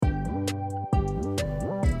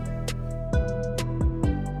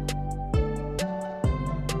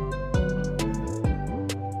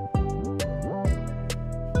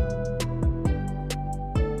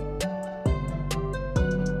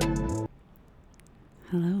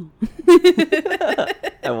Hello.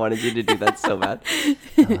 I wanted you to do that so bad.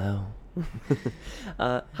 Hello.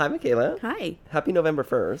 Hi, Michaela. Hi. Happy November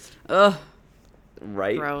 1st. Ugh,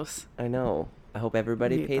 Right? gross. I know. I hope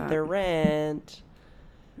everybody hate paid that. their rent.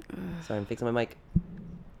 Sorry, I'm fixing my mic.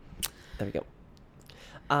 There we go.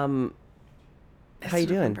 How you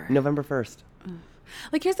doing? November 1st.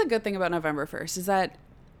 Like, here's the good thing about November 1st is that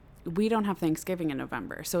we don't have Thanksgiving in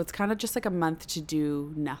November. So it's kind of just like a month to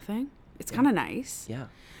do nothing. It's kind of nice. Yeah.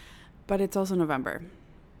 But it's also November.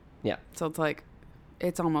 Yeah. So it's like,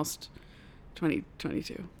 it's almost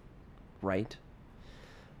 2022. Right?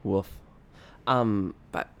 Woof.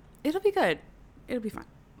 But it'll be good. It'll be fun.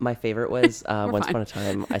 My favorite was once fine. upon a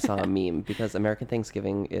time I saw a meme because American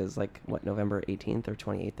Thanksgiving is like, what, November 18th or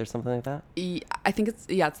 28th or something like that? I think it's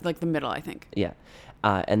like the middle, I think. Yeah.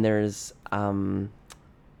 And there was a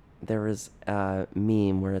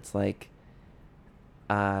meme where it's like,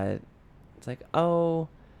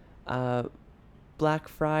 Black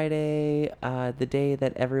Friday, the day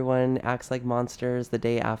that everyone acts like monsters, the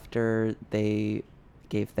day after they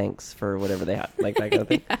gave thanks for whatever they had, like that kind of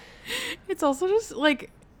thing. Yeah. It's also just like,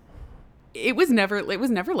 it was never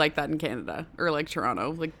like that in Canada or like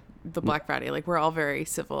Toronto, like the Black Friday. Like, we're all very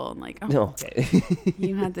civil and like, oh, No, okay.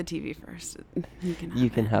 you had the TV first. You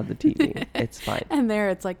can have the TV. It's fine. And there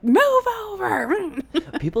it's like, move over.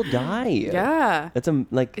 People die. Yeah. It's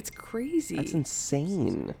It's crazy. That's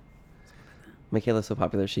insane. Michaela's so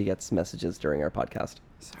popular she gets messages during our podcast.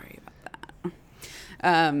 Sorry about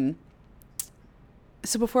that.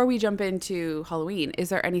 So before we jump into Halloween, is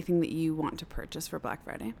there anything that you want to purchase for Black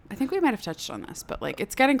Friday? I think we might have touched on this, but like,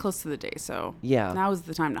 it's getting close to the day, so Yeah. now is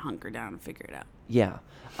the time to hunker down and figure it out. Yeah.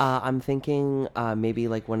 I'm thinking maybe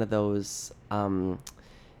like one of those,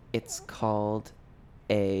 it's called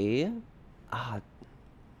a,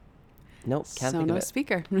 nope, can't think of Sonos it.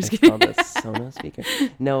 speaker. I'm just It's kidding. called a Sonos speaker.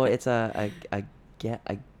 No, it's a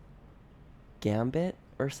Gambit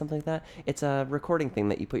or something like that. It's a recording thing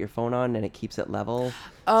that you put your phone on and it keeps it level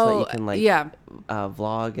so that you can like yeah.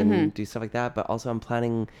 vlog and do stuff like that. But also I'm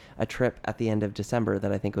planning a trip at the end of December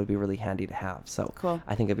that I think would be really handy to have. So Cool.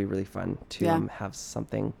 I think it'd be really fun to Yeah. have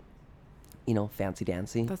something, fancy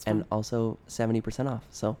dancy. That's and fun. also 70% off.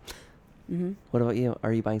 So what about you?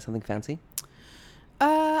 Are you buying something fancy?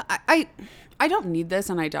 I don't need this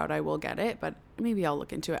and I doubt I will get it, but maybe I'll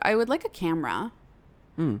look into it. I would like a camera.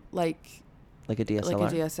 Like Like a DSLR?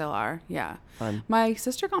 Like a DSLR, yeah. Fun. My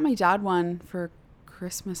sister got my dad one for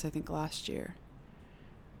Christmas, I think, last year.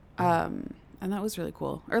 And that was really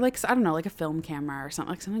cool. Or like, I don't know, like a film camera or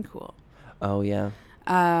something, like something cool. Oh, yeah.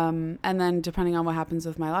 And then depending on what happens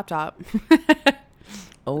with my laptop,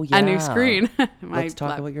 Oh, yeah. a new screen. Let's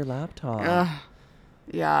talk about your laptop.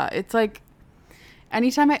 Yeah, it's like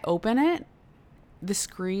anytime I open it, the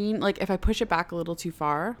screen, like if I push it back a little too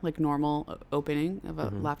far, like normal opening of a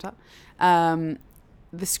laptop,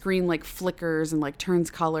 the screen like flickers and like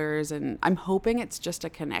turns colors, and I'm hoping it's just a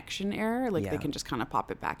connection error, like they can just kind of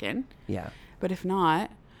pop it back in. Yeah. But if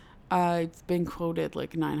not, it's been quoted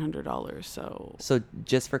like $900. So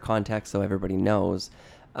just for context, so everybody knows,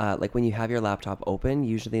 like when you have your laptop open,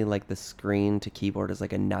 usually like the screen to keyboard is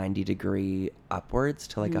like a 90-degree upwards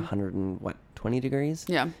to like 120 degrees.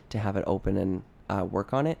 Yeah. To have it open and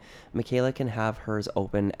work on it. Michaela can have hers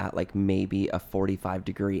open at like maybe a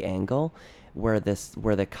 45-degree angle where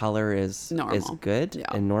the color is Normal. good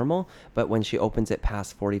and normal, but when she opens it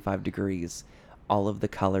past 45 degrees, all of the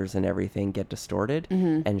colors and everything get distorted,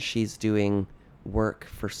 and she's doing work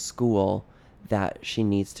for school that she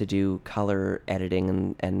needs to do color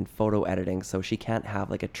editing and photo editing, so she can't have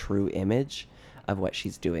like a true image of what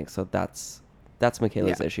she's doing. So that's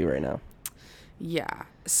Michaela's issue right now. Yeah.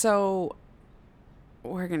 So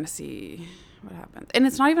we're going to see what happens. And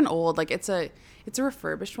it's not even old. Like it's a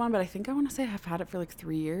refurbished one, but I think I want to say I've had it for like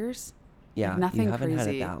 3 years. Yeah. Like nothing you haven't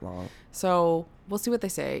crazy. had it that long. So we'll see what they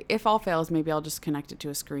say. If all fails, maybe I'll just connect it to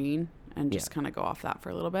a screen and just kind of go off that for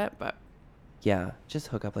a little bit. But yeah, just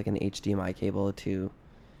hook up like an HDMI cable to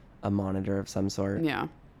a monitor of some sort. yeah.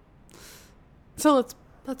 So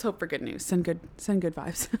let's hope for good news. Send good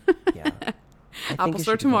vibes. Yeah. Apple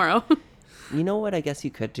Store tomorrow. You know what I guess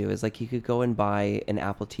you could do is like you could go and buy an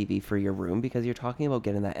Apple TV for your room because you're talking about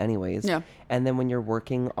getting that anyways. Yeah. And then when you're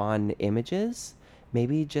working on images,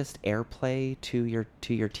 maybe just AirPlay to your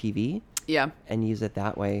TV. Yeah. And use it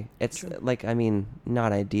that way. It's True. like, I mean,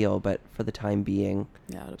 not ideal, but for the time being,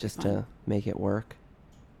 Yeah. It'll just be fun. to make it work.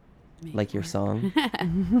 Make Like it your work. song.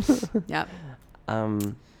 Yep.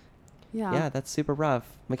 Yeah, that's super rough.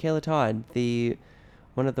 Michaela Todd,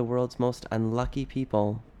 one of the world's most unlucky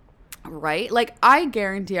people. Right? Like, I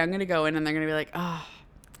guarantee I'm going to go in and they're going to be like, oh,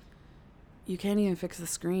 you can't even fix the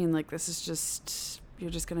screen. Like, this is just,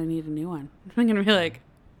 you're just going to need a new one. I'm going to be like,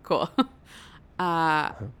 cool.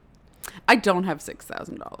 I don't have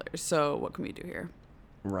 $6,000. So what can we do here?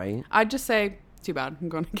 Right. I'd just say, too bad. I'm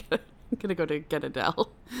going to go to get a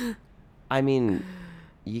Dell. I mean,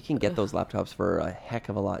 you can get those laptops for a heck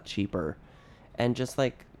of a lot cheaper, and just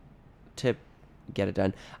like to get it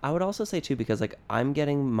done. I would also say too, because like I'm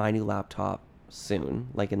getting my new laptop soon,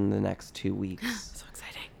 like in the next 2 weeks. So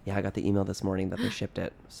exciting. Yeah, I got the email this morning that they shipped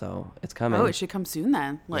it, so it's coming. Oh, it should come soon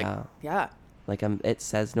then. Like, yeah. Like it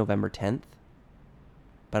says November 10th,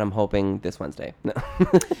 but I'm hoping this Wednesday. No.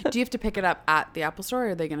 Do you have to pick it up at the Apple Store, or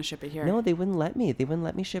are they going to ship it here? No, they wouldn't let me. They wouldn't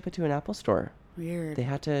let me ship it to an Apple Store. Weird. They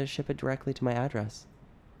had to ship it directly to my address.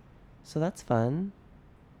 So that's fun.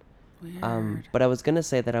 Weird. But I was going to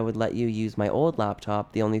say that I would let you use my old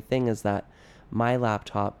laptop. The only thing is that my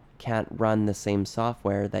laptop can't run the same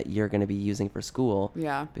software that you're going to be using for school.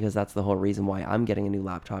 Yeah. Because that's the whole reason why I'm getting a new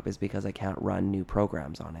laptop, is because I can't run new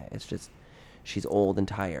programs on it. It's just, she's old and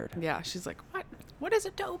tired. Yeah, she's like, what? What is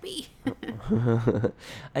Adobe?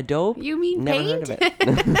 Adobe? You mean Never Paint?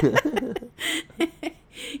 heard of it.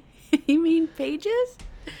 You mean Pages?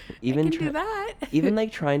 Even I can do that. even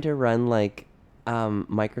like trying to run like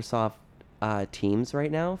Microsoft Teams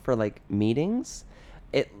right now for like meetings,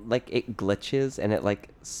 it glitches, and it like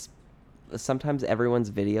sometimes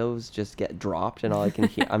everyone's videos just get dropped, and all I can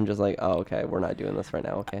hear, I'm just like, oh, okay, we're not doing this right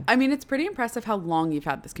now. Okay. I mean, it's pretty impressive how long you've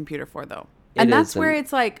had this computer for, though. And that's where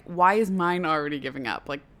it's like, why is mine already giving up?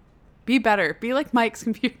 Like, be better. Be like Mike's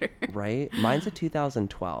computer. Right? Mine's a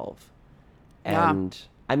 2012. Yeah. And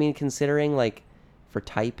I mean, considering like for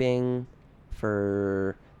typing,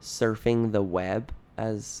 for surfing the web,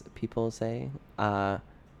 as people say,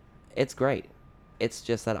 it's great. It's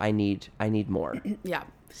just that I need more. Yeah.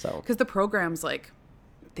 So. Because the programs, like,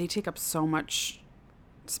 they take up so much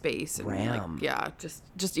space. And RAM. Like, yeah.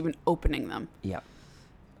 Just even opening them. Yeah.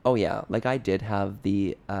 Oh yeah, like I did have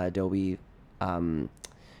the Adobe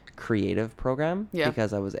Creative program,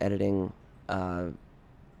 because I was editing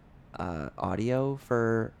audio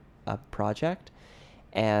for a project,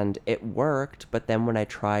 and it worked. But then when I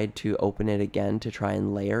tried to open it again to try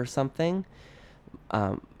and layer something,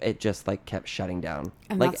 it just like kept shutting down.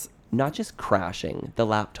 And like not just crashing, the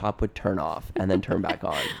laptop would turn off and then turn back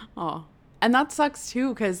on. Oh. And that sucks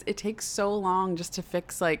too, because it takes so long just to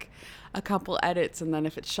fix like a couple edits, and then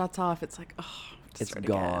if it shuts off, it's like, oh, it's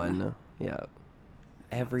gone. Yeah,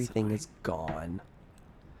 everything is gone.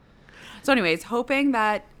 So, anyways, hoping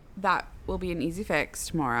that will be an easy fix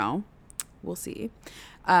tomorrow. We'll see.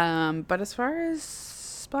 But as far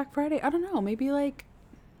as Black Friday, I don't know. Maybe like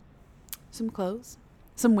some clothes,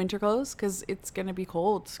 some winter clothes, because it's gonna be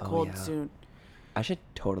cold. It's cold soon. I should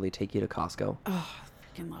totally take you to Costco. Oh,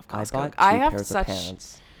 I love Costco. I bought 2 have pairs such of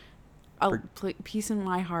pants. peace in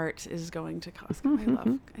my heart is going to Costco. I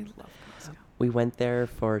love Costco. We went there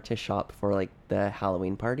to shop for like the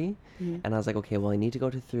Halloween party, and I was like, okay, well, I need to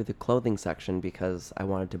go through the clothing section because I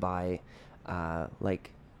wanted to buy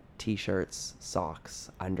like t-shirts,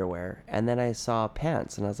 socks, underwear, and then I saw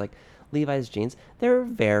pants, and I was like, Levi's jeans. They're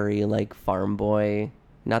very like farm boy,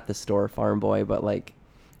 not the store farm boy, but like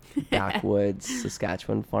backwoods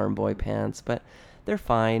Saskatchewan farm boy pants, but they're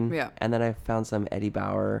fine. Yeah. And then I found some Eddie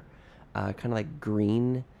Bauer kind of like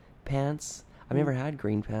green pants. I've never had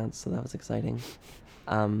green pants, so that was exciting.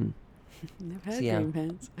 I've had green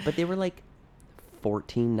pants. But they were like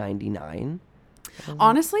 $14.99.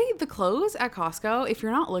 Honestly, the clothes at Costco, if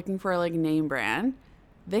you're not looking for like name brand,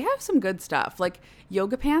 they have some good stuff. Like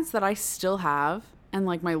yoga pants that I still have, and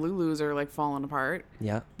like my Lulus are like falling apart.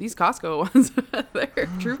 Yeah. These Costco ones, they're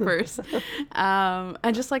troopers.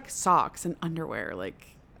 And just like socks and underwear.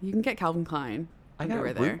 Like you can get Calvin Klein underwear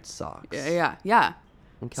I got there. Root socks. Yeah.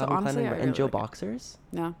 And Calvin Klein honestly, and Joe boxers.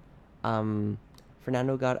 Yeah.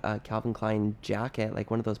 Fernando got a Calvin Klein jacket,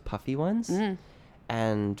 like one of those puffy ones.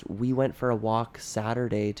 And we went for a walk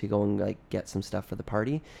Saturday to go and like get some stuff for the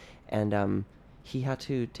party, and he had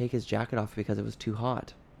to take his jacket off because it was too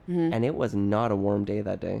hot. And it was not a warm day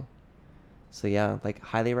that day. So yeah, like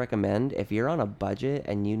highly recommend if you're on a budget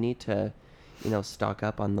and you need to, stock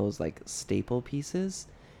up on those like staple pieces.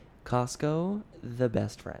 Costco, the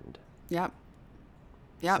best friend. Yep.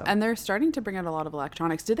 Yeah, so. And they're starting to bring out a lot of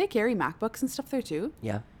electronics. Do they carry MacBooks and stuff there too?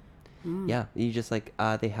 Yeah. Yeah, you just like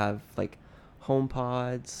they have like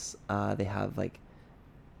HomePods. They have like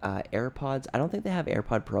AirPods. I don't think they have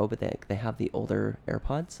AirPod Pro, but they have the older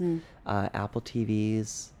AirPods. Apple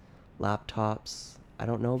TVs, laptops. I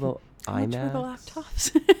don't know about iMacs. How much were the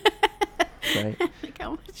laptops? Right. Like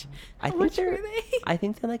how much? How much are they? I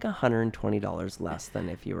think they're like $120 less than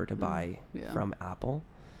if you were to buy from Apple.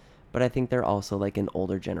 But I think they're also like an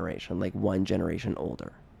older generation, like one generation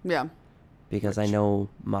older. Yeah. Because I know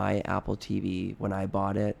my Apple TV, when I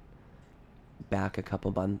bought it back a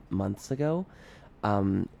couple months ago,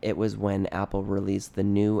 it was when Apple released the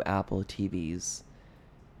new Apple TVs.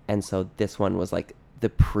 And so this one was like the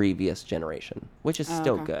previous generation, which is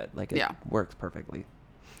still good. Like it works perfectly.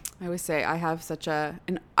 I always say I have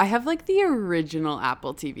I have like the original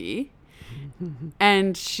Apple TV.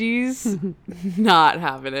 And she's not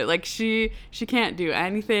having it. Like she can't do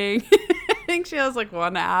anything. I think she has like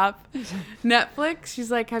one app. Netflix. She's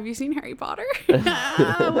like, have you seen Harry Potter?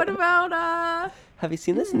 What about Have you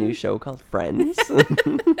seen this new show called Friends?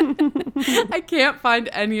 I can't find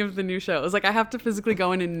any of the new shows. Like I have to physically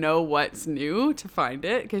go in and know what's new to find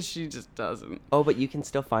it because she just doesn't. Oh, but you can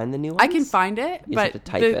still find the new ones? I can find it, you but just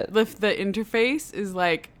have to type it. The interface is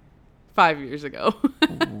like 5 years ago.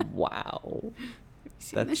 Wow.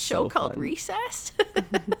 Seen this show called Recess?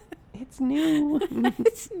 It's new.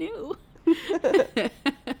 It's new.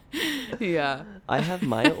 Yeah. I have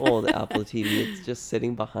my old Apple TV. It's just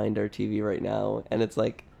sitting behind our TV right now. And it's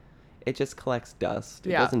like, it just collects dust.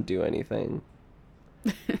 It doesn't do anything.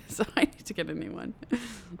 So I need to get a new one.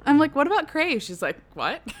 I'm like, what about Crave? She's like,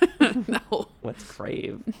 what? No. What's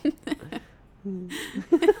Crave?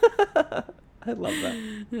 I love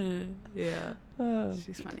that. Yeah.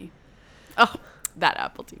 She's funny. Oh, that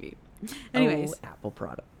Apple TV. Anyways. Apple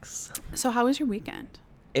products. So how was your weekend?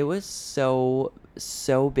 It was so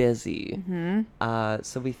busy. Mm-hmm.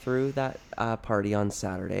 So we threw that party on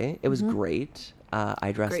Saturday. It was great.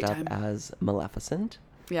 I dressed up as Maleficent.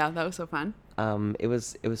 Yeah, that was so fun. It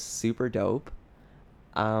was super dope.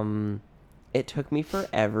 It took me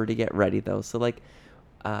forever to get ready though. So like,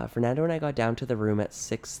 Fernando and I got down to the room at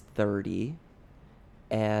 6:30,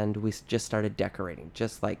 and we just started decorating,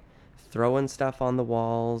 just like throwing stuff on the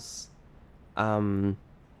walls,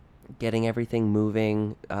 getting everything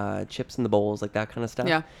moving, chips in the bowls, like that kind of stuff.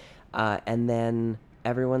 Yeah. And then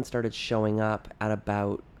everyone started showing up at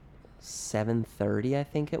about 7:30, I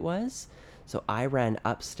think it was. So I ran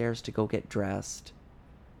upstairs to go get dressed.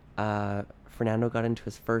 Fernando got into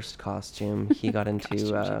his first costume. He got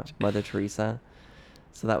into Mother Teresa.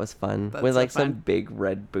 So that was fun. That's with so like fun. some big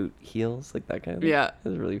red boot heels, like that kind of thing. Yeah. It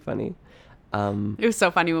was really funny. It was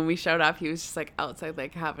so funny when we showed up. He was just like outside,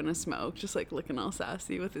 like having a smoke, just like looking all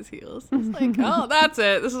sassy with his heels. It's like, oh, that's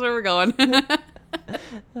it. This is where we're going.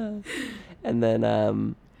 And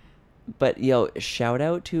then, but shout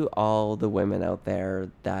out to all the women out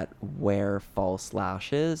there that wear false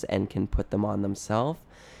lashes and can put them on themselves.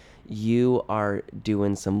 You are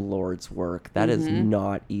doing some Lord's work. That is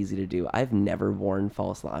not easy to do. I've never worn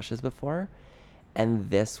false lashes before, and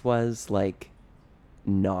this was like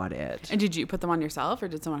not it. And did you put them on yourself, or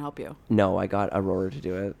did someone help you? No, I got Aurora to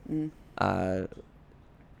do it.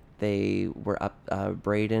 They were up,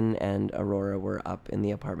 Brayden and Aurora were up in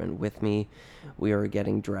the apartment with me. We were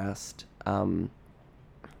getting dressed. And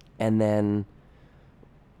then,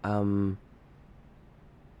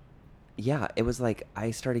 yeah, it was like,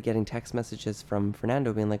 I started getting text messages from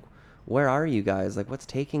Fernando being like, where are you guys? Like, what's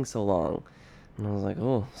taking so long? And I was like,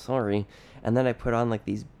 oh, sorry. And then I put on like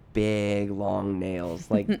these big long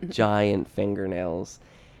nails, like giant fingernails.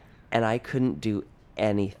 And I couldn't do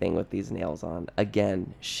anything with these nails on.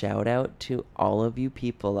 Again, shout out to all of you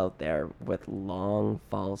people out there with long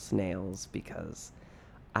false nails, because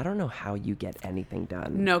I don't know how you get anything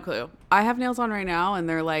done. No clue. I have nails on right now, and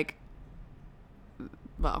they're like,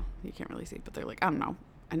 well, you can't really see, but they're like, I don't know,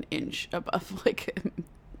 an inch above like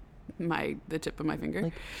the tip of my finger.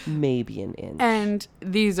 Like maybe an inch. And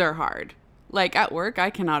these are hard. Like at work, I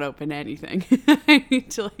cannot open anything. I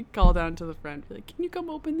need to like call down to the front, be like, can you come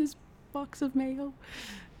open this box of mayo?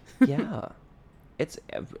 Yeah. It's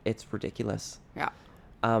ridiculous. Yeah.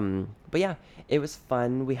 But yeah, it was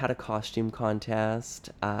fun. We had a costume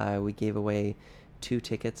contest. We gave away 2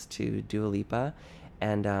 tickets to Dua Lipa,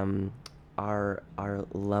 and our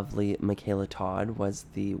lovely Michaela Todd was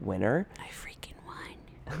the winner. I freaking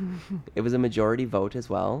won. It was a majority vote as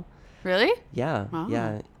well. Really? Yeah. Wow.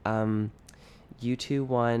 Yeah. You 2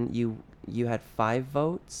 won. You had 5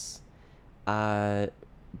 votes.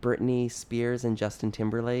 Britney Spears and Justin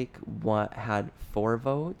Timberlake had 4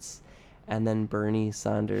 votes, and then Bernie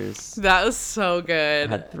Sanders That was so good.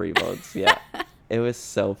 had 3 votes. Yeah. It was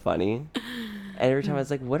so funny. And every time I was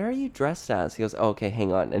like, what are you dressed as? He goes, oh, okay,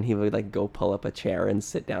 hang on. And he would like go pull up a chair and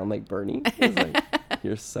sit down like Bernie. I was like,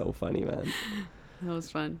 you're so funny, man. That was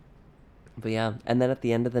fun. But yeah. And then at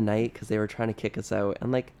the end of the night, because they were trying to kick us out,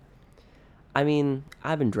 and like, I mean,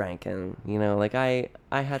 I've been drinking, you know, like I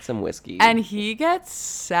had some whiskey. And he gets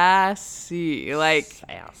sassy. Like,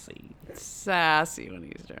 sassy when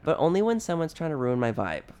he's drunk. But only when someone's trying to ruin my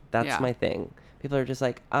vibe. That's Yeah. my thing. People are just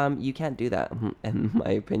like, you can't do that. And my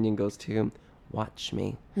opinion goes to, watch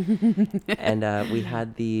me. And we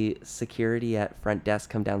had the security at front desk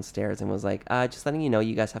come downstairs and was like, just letting you know,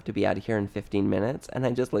 you guys have to be out of here in 15 minutes. And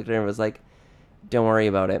I just looked at her and was like, don't worry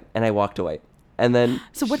about it. And I walked away. And then...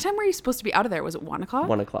 So what time were you supposed to be out of there? Was it 1 o'clock?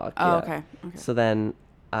 1 o'clock, Oh, yeah. okay. So then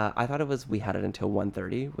I thought we had it until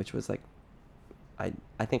 1:30, which was like, I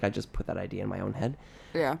think I just put that idea in my own head.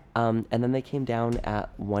 Yeah. And then they came down at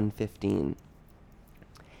 1:15.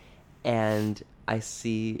 And I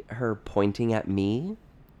see her pointing at me.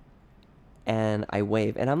 And I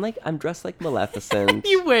wave. And I'm dressed like Maleficent.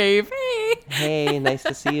 You wave. Hey. Hey, nice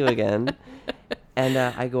to see you again. And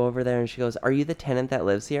I go over there and she goes, are you the tenant that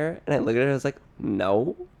lives here? And I look at her and I was like,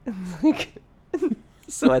 no.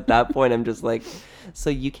 So at that point, I'm just like, so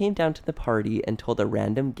you came down to the party and told a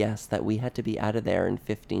random guest that we had to be out of there in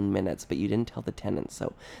 15 minutes, but you didn't tell the tenant.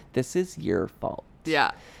 So this is your fault.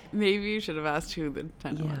 Yeah. Maybe you should have asked who the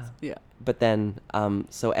tenant was. Yeah. But then,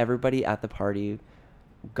 so everybody at the party,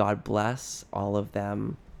 God bless all of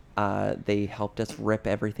them. They helped us rip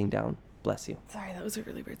everything down. Bless you. Sorry, that was a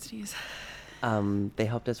really weird sneeze. They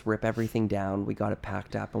helped us rip everything down. We got it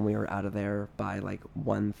packed up and we were out of there by like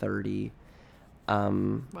 1:30.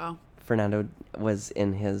 Wow. Fernando was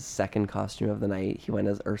in his second costume of the night. He went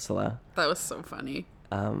as Ursula. That was so funny.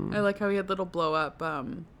 I like how he had little blow up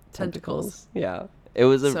tentacles. Yeah. It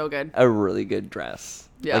was so good. A really good dress.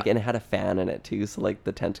 Yeah. Like, and it had a fan in it too, so like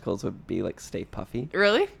the tentacles would be like stay puffy.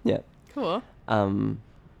 Really? Yeah. Cool.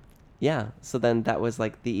 Yeah, so then that was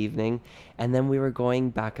like the evening, and then we were going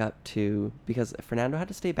back up to, because Fernando had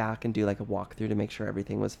to stay back and do like a walkthrough to make sure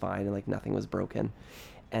everything was fine and like nothing was broken.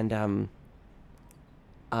 And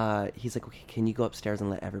he's like, okay, can you go upstairs and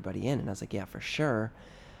let everybody in? And I was like, yeah, for sure.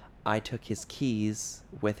 I took his keys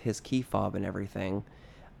with his key fob and everything.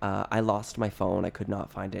 I lost my phone. I could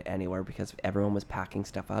not find it anywhere because everyone was packing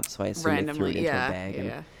stuff up, so I assumed they threw it into a bag.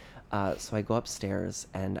 Yeah. And, so I go upstairs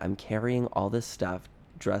and I'm carrying all this stuff,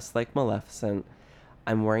 dressed like Maleficent.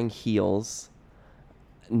 I'm wearing heels,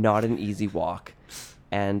 not an easy walk,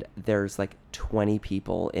 and there's like 20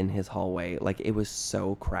 people in his hallway. Like, it was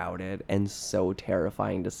so crowded and so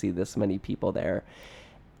terrifying to see this many people there.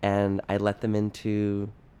 And I let them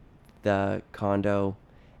into the condo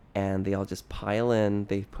and they all just pile in.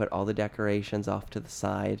 They put all the decorations off to the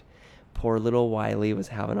side. Poor little Wiley was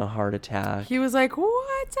having a heart attack. He was like,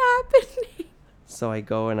 what's happening? So I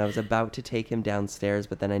go and I was about to take him downstairs,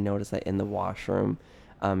 but then I noticed that in the washroom,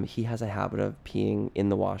 he has a habit of peeing in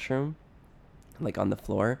the washroom, like on the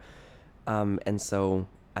floor. And so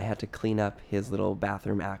I had to clean up his little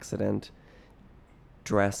bathroom accident,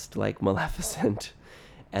 dressed like Maleficent.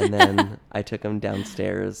 And then I took him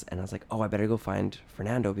downstairs and I was like, oh, I better go find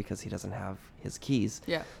Fernando because he doesn't have his keys.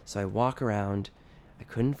 Yeah. So I walk around. I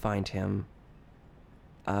couldn't find him.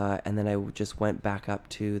 And then I just went back up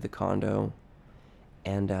to the condo.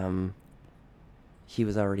 And he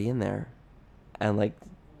was already in there. And, like,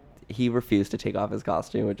 he refused to take off his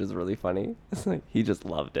costume, which is really funny. It's like, he just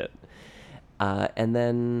loved it. And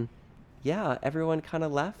then, yeah, everyone kind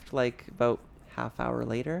of left, like, about half hour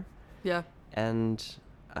later. Yeah. And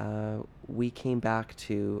we came back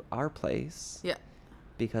to our place. Yeah.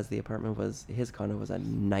 Because his condo was a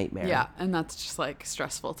nightmare. Yeah, and that's just, like,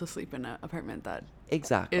 stressful to sleep in an apartment that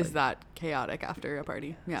exactly is that chaotic after a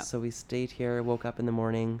party. Yeah. So we stayed here, woke up in the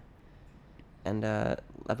morning, and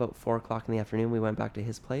about 4 o'clock in the afternoon, we went back to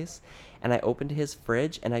his place, and I opened his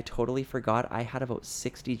fridge, and I totally forgot I had about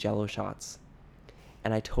 60 Jell-O shots,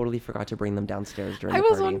 and I totally forgot to bring them downstairs during the party.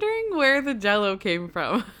 I was wondering where the Jell-O came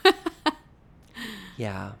from.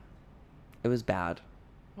 Yeah, it was bad.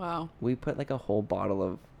 Wow. We put like a whole bottle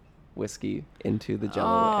of whiskey into the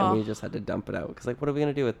Jell-O, and we just had to dump it out, because like, what are we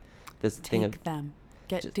gonna do with this thing of them?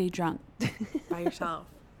 Get day drunk by yourself.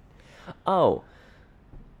 Oh,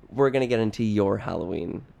 we're going to get into your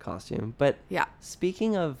Halloween costume. But yeah,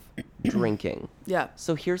 speaking of drinking. Yeah.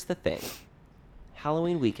 So here's the thing.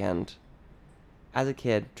 Halloween weekend, as a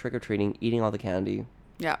kid, trick-or-treating, eating all the candy.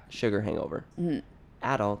 Yeah. Sugar hangover. Mm-hmm.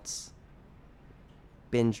 Adults,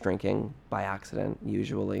 binge drinking by accident,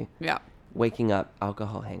 usually. Yeah. Waking up,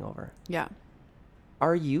 alcohol hangover. Yeah.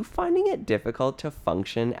 Are you finding it difficult to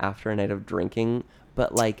function after a night of drinking,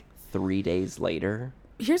 but like 3 days later?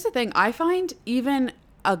 Here's the thing. I find even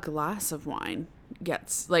a glass of wine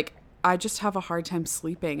gets, like, I just have a hard time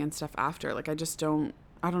sleeping and stuff after. Like, I don't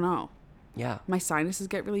know. Yeah. My sinuses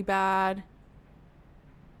get really bad.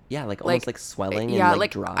 Yeah, like almost like swelling yeah, and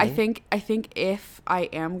like dry. I think if I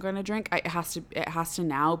am gonna drink, it has to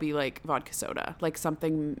now be like vodka soda, like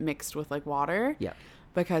something mixed with like water. Yeah.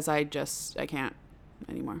 Because I can't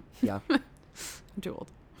anymore. Yeah. I'm too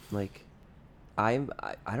old. Like, I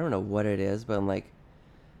don't know what it is, but I'm like,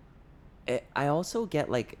 I also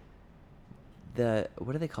get like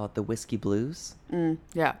what do they call it? The whiskey blues.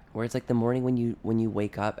 Yeah. Where it's like the morning when you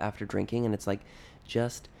wake up after drinking and it's like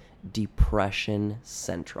just depression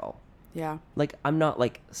central. Yeah. Like, I'm not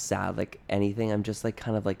like sad, like anything. I'm just like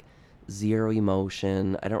kind of like zero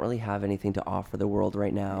emotion. I don't really have anything to offer the world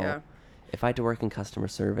right now. Yeah. If I had to work in customer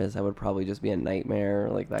service, I would probably just be a nightmare,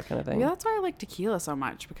 like that kind of thing. Yeah, that's why I like tequila so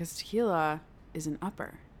much, because tequila is an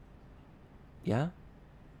upper. Yeah?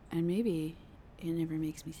 And maybe it never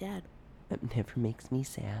makes me sad. It never makes me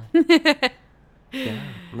sad. Yeah.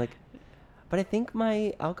 Like, but I think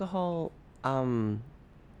my alcohol, my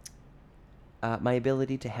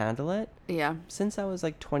ability to handle it, Yeah. since I was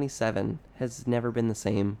like 27, has never been the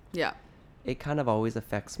same. Yeah. It kind of always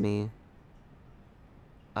affects me.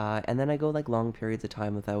 And then I go like long periods of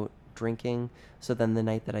time without drinking. So then the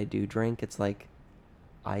night that I do drink, it's like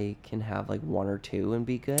I can have like one or two and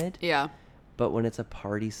be good. Yeah. But when it's a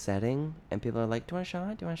party setting and people are like, do you want a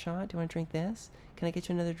shot? Do you want a shot? Do you want to drink this? Can I get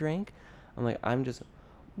you another drink? I'm like, I'm just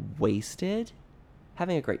wasted.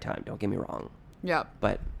 Having a great time, don't get me wrong. Yeah.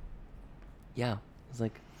 But yeah, it's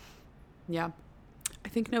like, yeah. I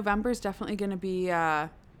think November is definitely going to be a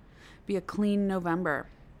clean November.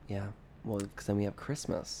 yeah. Well, because then we have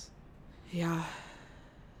Christmas. Yeah.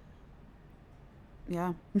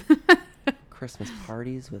 Yeah. Christmas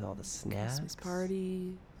parties with all the snacks. Christmas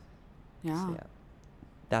party. Yeah. So, yeah.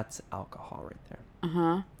 That's alcohol right there.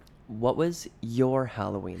 Uh-huh. What was your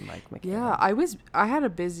Halloween like, Michaela? Yeah, I had a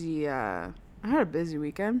busy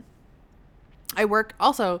weekend. I worked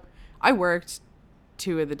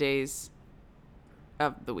 2 of the days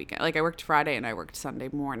of the weekend. Like, I worked Friday and I worked Sunday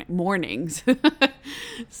mornings.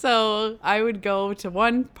 So I would go to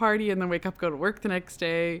one party and then wake up, go to work the next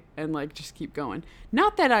day, and like just keep going.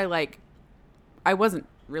 Not that I wasn't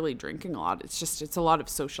really drinking a lot. It's a lot of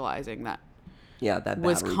socializing that that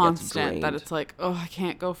was battery constant. gets That drained. it's like, oh, I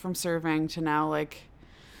can't go from serving to now like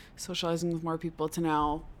socializing with more people to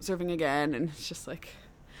now serving again, and it's just like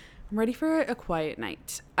I'm ready for a quiet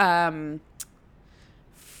night.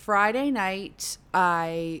 Friday night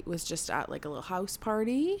I was just at like a little house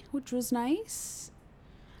party, which was nice.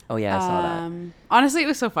 Oh yeah, I saw that. Honestly, it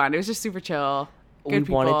was so fun. It was just super chill. Good We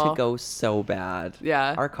people. wanted to go so bad.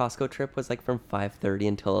 Yeah. Our Costco trip was like from 5:30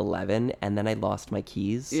 until 11, and then I lost my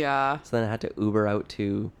keys. Yeah. So then I had to Uber out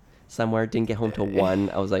to somewhere. Didn't get home till 1.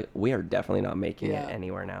 I was like, we are definitely not making Yeah. it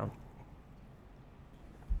anywhere now.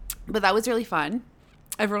 But that was really fun.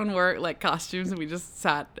 Everyone wore like costumes and we just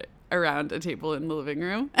sat around a table in the living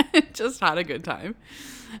room and just had a good time.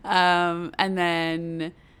 And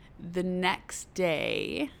then the next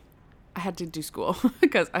day I had to do school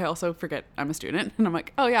because I also forget I'm a student, and I'm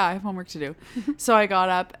like, oh yeah, I have homework to do. So I got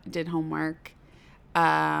up, did homework,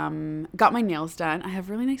 got my nails done. I have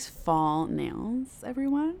really nice fall nails,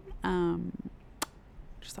 everyone.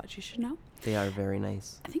 Just thought you should know. They are very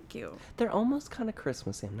nice. Thank you. They're almost kind of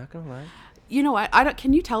Christmassy, I'm not going to lie. You know what?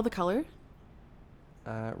 Can you tell the color?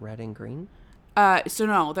 Red and green? So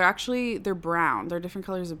no, they're brown. They're different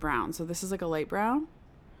colors of brown. So this is like a light brown.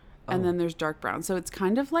 And then there's dark brown. So it's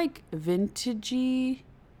kind of like vintagey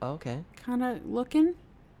Oh, okay. kind of looking,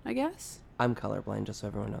 I guess. I'm colorblind, just so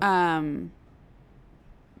everyone knows.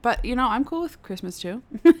 But I'm cool with Christmas too.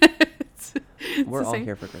 It's We're the all same.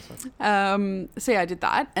 here for Christmas. So yeah, I did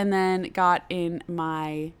that and then got in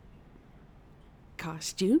my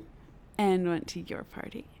costume and went to your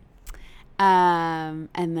party. And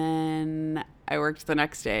then I worked the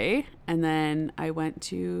next day, and then I went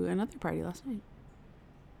to another party last night.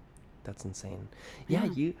 That's insane. Yeah,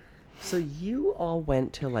 so you all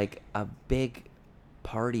went to like a big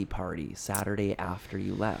party Saturday after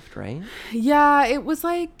you left, right? Yeah, it was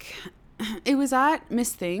at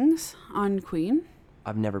Miss Things on Queen.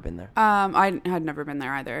 I've never been there. I had never been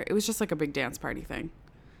there either. It was just like a big dance party thing.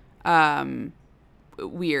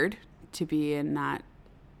 Weird to be in that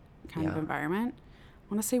kind of environment.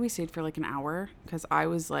 I want to say we stayed for like an hour because I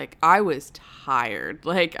was tired.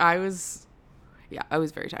 Like I was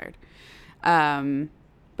very tired.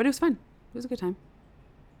 But it was fun. It was a good time.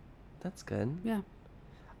 That's good. Yeah.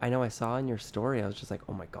 I know I saw in your story, I was just like,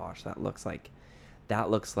 oh my gosh, that looks like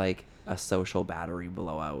a social battery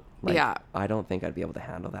blowout. Like, Yeah. I don't think I'd be able to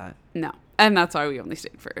handle that. No. And that's why we only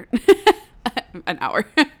stayed for an hour.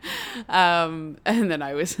 And then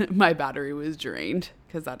my battery was drained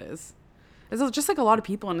because that is There's just like a lot of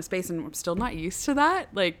people in a space, and I'm still not used to that.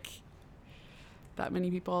 Like that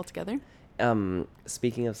many people all together.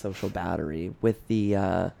 Speaking of social battery, with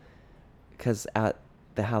the, because at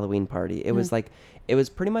the Halloween party, it was like, it was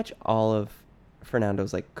pretty much all of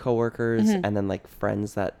Fernando's like coworkers and then like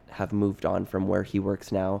friends that have moved on from where he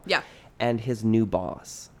works now. Yeah. And his new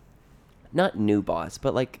boss. Not new boss,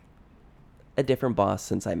 but like a different boss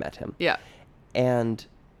since I met him. Yeah. And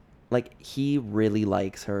like he really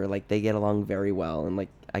likes her. Like they get along very well, and like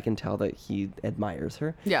I can tell that he admires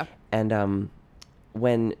her. Yeah. And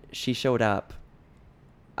when she showed up,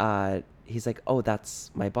 he's like, "Oh, that's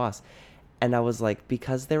my boss." And I was like,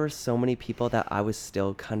 because there were so many people that I was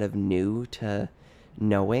still kind of new to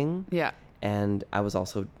knowing. Yeah. And I was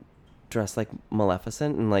also dressed like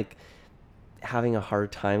Maleficent and like having a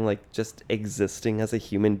hard time like just existing as a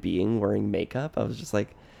human being wearing makeup. I was just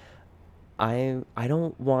like, I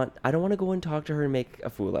don't want to go and talk to her and make a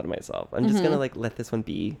fool out of myself. I'm just gonna like let this one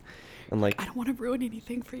be. And like, I don't want to ruin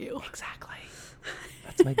anything for you. Exactly.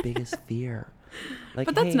 That's my biggest fear. Like,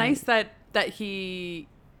 but that's hey, nice that he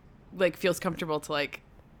like feels comfortable to like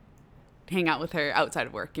hang out with her outside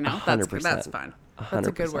of work, you know? 100%. That's fun. That's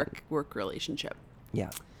a good 100%. work relationship. Yeah.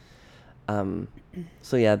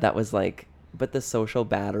 So yeah, that was like, but the social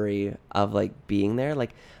battery of like being there,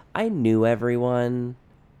 like I knew everyone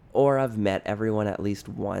or I've met everyone at least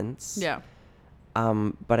once. Yeah.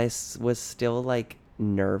 But I was still like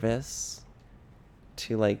nervous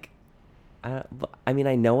to like, I mean,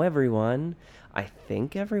 I know everyone. I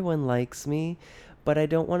think everyone likes me, but I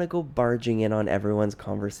don't want to go barging in on everyone's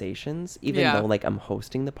conversations. Even though like I'm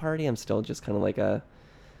hosting the party, I'm still just kind of like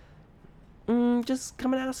just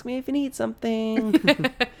come and ask me if you need something.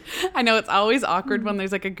 I know it's always awkward when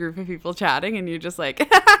there's like a group of people chatting and you're just like,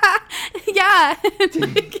 yeah.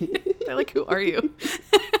 They're like, who are you?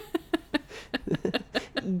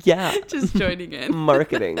 Yeah. Just joining in.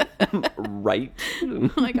 Marketing. Right.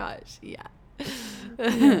 Oh my gosh.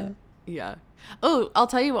 Yeah. Yeah. Oh, I'll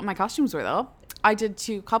tell you what my costumes were though. I did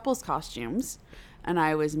 2 couples costumes and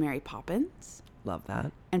I was Mary Poppins. Love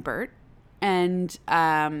that. And Bert. And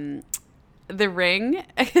the ring.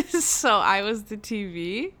 So I was the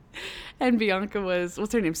TV and Bianca was,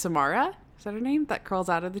 what's her name? Samara? Is that her name? That curls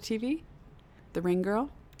out of the TV? The ring girl?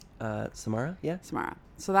 Samara? Yeah. Samara.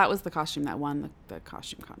 So that was the costume that won the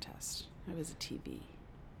costume contest. It was a TV.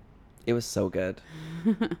 It was so good.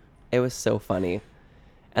 It was so funny.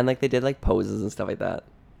 And like they did like poses and stuff like that.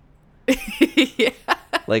 Yeah.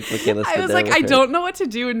 Like Michaela stood I was there like, with I her- don't know what to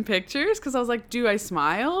do in pictures because I was like, do I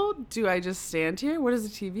smile? Do I just stand here? What does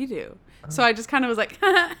the TV do? So I just kind of was like,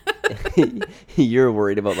 You're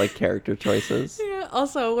worried about like character choices. yeah.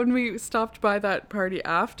 Also, when we stopped by that party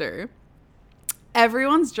after,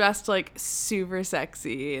 everyone's dressed like super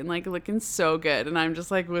sexy and like looking so good. And I'm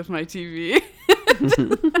just like with my TV.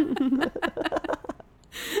 I'm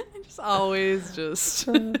just always just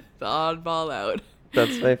the oddball out.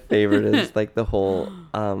 That's my favorite is like the whole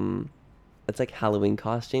it's like Halloween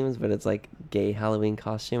costumes, but it's like gay Halloween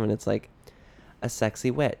costume and it's like a sexy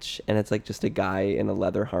witch and it's like just a guy in a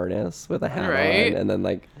leather harness with a hat Right. on and then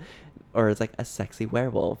like or it's like a sexy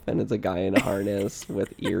werewolf and it's a guy in a harness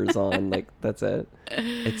with ears on, like that's it.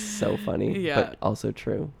 It's so funny, Yeah. but also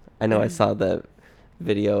true. I know I saw the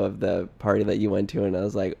video of the party that you went to and I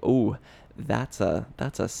was like, "Oh, that's a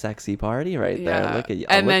sexy party right there. Look at you."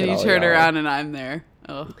 And look then at you all turn y'all around and I'm there.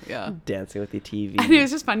 Oh, yeah. dancing with your TV. And it was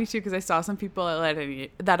just funny too because I saw some people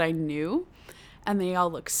that I knew and they all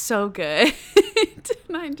look so good.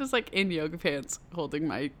 And I'm just like in yoga pants holding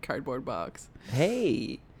my cardboard box.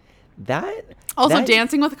 Hey, that Also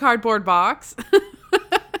dancing with a cardboard box.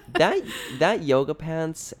 that yoga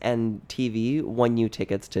pants and TV won you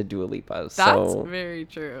tickets to Dua Lipa. That's So very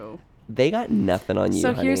true. they got nothing on you,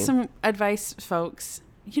 So honey. here's some advice, folks.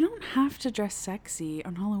 You don't have to dress sexy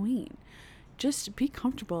on Halloween. Just be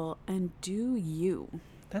comfortable and do you.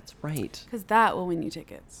 That's right. Because that will win you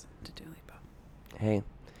tickets to Dua Lipa. Hey,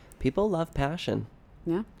 people love passion.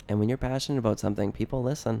 Yeah. And when you're passionate about something, people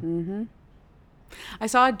listen. Mm-hmm. I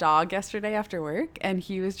saw a dog yesterday after work, and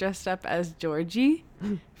he was dressed up as Georgie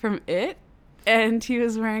from It. And he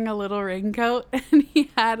was wearing a little raincoat, and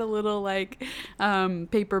he had a little, like,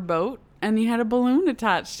 paper boat, and he had a balloon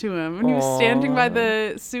attached to him. And he was standing by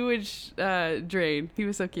the sewage drain. He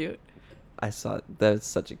was so cute. I saw it. That's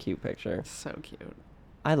such a cute picture. So cute.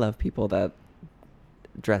 I love people that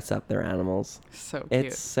dress up their animals. So cute.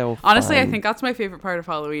 It's so fun. Honestly, I think that's my favorite part of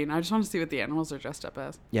Halloween. I just want to see what the animals are dressed up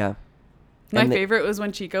as. Yeah. My And favorite was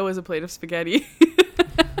when Chico was a plate of spaghetti.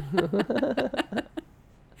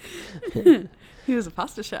 He was a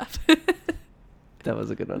pasta chef. That was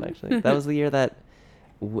a good one, actually. That was the year that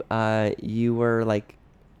You were like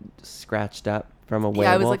scratched up from a werewolf.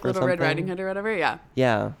 Yeah, I was like or Little Red something. Riding Hood or whatever. Yeah.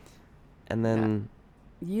 Yeah, and then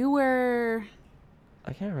You were.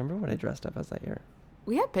 I can't remember what I dressed up as that year.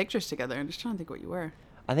 We had pictures together. I'm just trying to think what you were.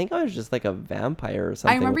 I think I was just like a vampire or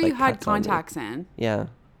something. I remember with, you like, had cuts on me. contacts in. Yeah,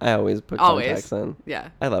 I always put Always. contacts in. Yeah.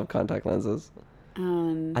 I love contact lenses.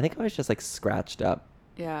 And I think I was just like scratched up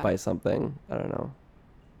yeah. by something. I don't know.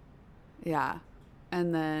 Yeah.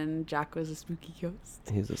 And then Jack was a spooky ghost.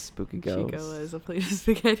 He was a spooky ghost. Chico was a plate of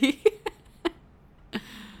spaghetti.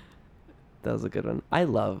 That was a good one. I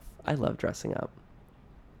love dressing up.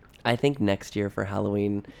 I think next year for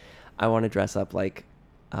Halloween, I want to dress up like,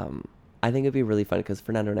 I think it'd be really fun because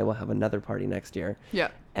Fernando and I will have another party next year. Yeah.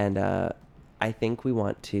 And I think we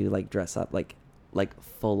want to like dress up like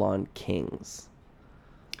full on kings.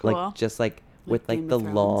 Cool. Like just like with like Game the of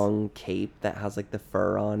Thrones. long cape that has like the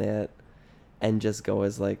fur on it, and just go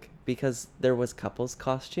as like, because there was couples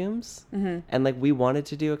costumes, and like we wanted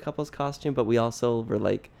to do a couples costume, but we also were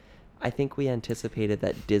like, I think we anticipated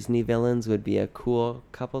that Disney villains would be a cool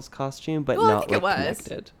couples costume, but Well, I not think it like was.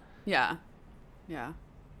 connected. Yeah. Yeah.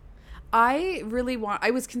 I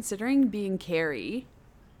was considering being Carrie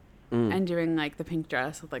and doing like the pink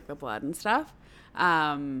dress with like the blood and stuff.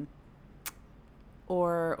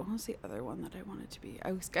 Or what was the other one that I wanted to be?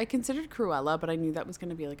 I considered Cruella, but I knew that was going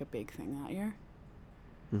to be like a big thing that year.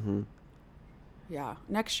 Mm-hmm. Yeah.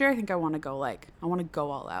 Next year, I think I want to go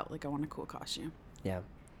all out. Like I want a cool costume. Yeah.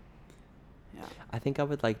 Yeah. I think I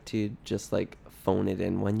would like to just like phone it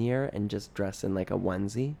in one year and just dress in like a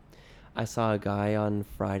onesie. I saw a guy on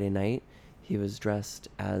Friday night. He was dressed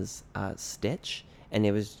as Stitch, and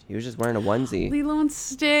he was just wearing a onesie. Lilo and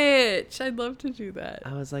Stitch. I'd love to do that.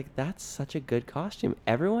 I was like, that's such a good costume.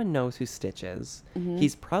 Everyone knows who Stitch is.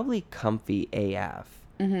 He's probably comfy AF.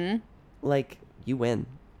 Mm-hmm. Like, you win.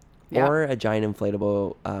 Yeah. Or a giant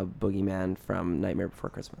inflatable boogeyman from Nightmare Before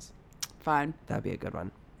Christmas. Fine. That'd be a good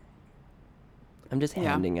one. I'm just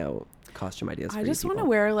handing out costume ideas for I you just want to people.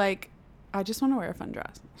 wear a fun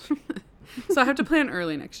dress. So I have to plan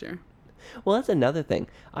early next year. Well, that's another thing.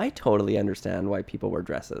 I totally understand why people wear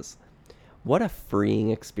dresses. What a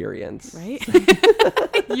freeing experience. Right?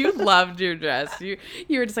 You loved your dress. You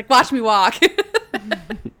were just like, watch me walk.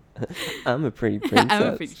 I'm a pretty princess. I'm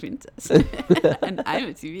a pretty princess. And I'm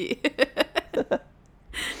a TV.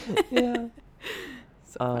 Yeah.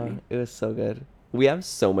 So funny. It was so good. We have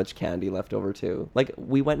so much candy left over too. Like,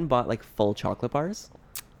 we went and bought like full chocolate bars.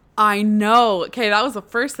 I know. Okay, that was the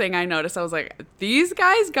first thing I noticed. I was like, these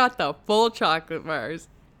guys got the full chocolate bars.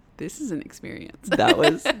 This is an experience.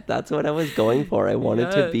 That's what I was going for. I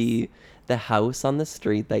wanted to Yes. be the house on the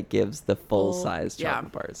street that gives the full size yeah.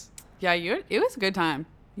 chocolate bars. Yeah, it was a good time.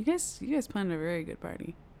 You guys planned a very good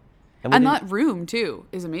party. And And that room too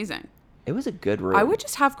is amazing. it was a good room. I would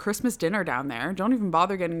just have Christmas dinner down there. Don't even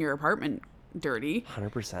bother getting your apartment dirty.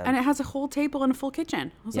 100%. And it has a whole table and a full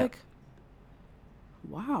kitchen. I was Yep. like,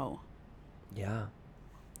 wow, Yeah.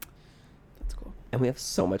 that's cool. And we have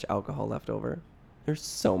so much alcohol left over. There's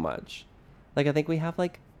so much. Like, I think we have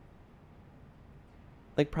like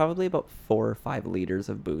probably about 4 or 5 liters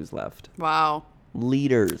of booze left. Wow.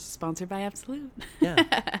 Liters. Sponsored by Absolute. Yeah.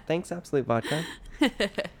 Thanks, Absolute Vodka.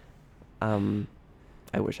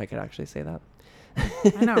 I wish I could actually say that.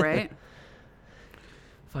 I know, right?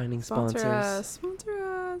 Finding Sponsor sponsors. us. Sponsor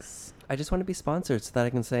us. I just want to be sponsored so that I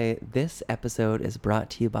can say this episode is brought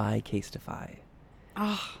to you by Casetify,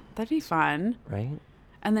 Oh, that'd be fun. right?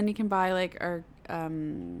 And then you can buy like our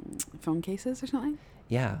phone cases or something.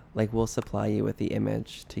 Yeah, like we'll supply you with the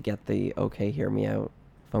image to get the OK Hear Me Out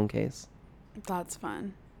phone case, That's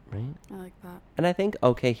fun. right? I like that. And I think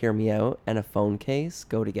OK Hear Me Out and a phone case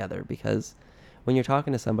go together because when you're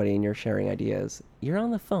talking to somebody and you're sharing ideas, you're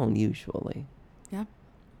on the phone usually. Yeah,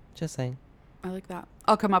 Just saying. I like that.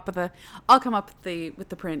 I'll come up with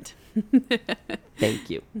the print. Thank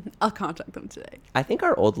you. I'll contact them today. I think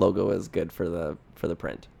our old logo is good for the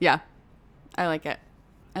print. Yeah, I like it.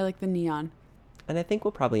 I like the neon. And I think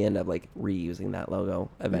we'll probably end up like reusing that logo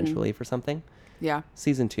eventually for something. Yeah,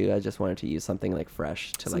 Season 2, I just wanted to use something like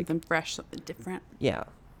fresh to something fresh, something different. yeah.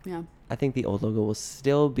 Yeah. I think the old logo will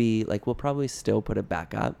still be like, we'll probably still put it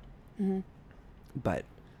back up. Mm-hmm. But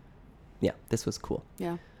yeah, this was cool.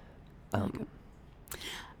 Yeah. I like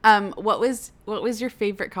Um, it. What was your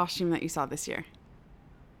favorite costume that you saw this year?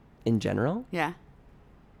 in general, Yeah.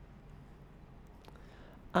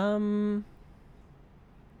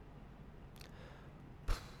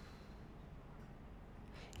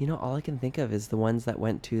 you know, all I can think of is the ones that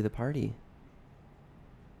went to the party.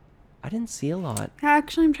 I didn't see a lot.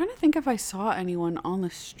 Actually, I'm trying to think if I saw anyone on the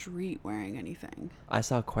street wearing anything. I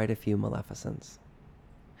saw quite a few Maleficents.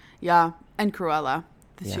 Yeah. And Cruella.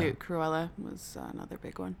 The Yeah. shoot. Cruella was another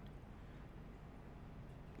big one.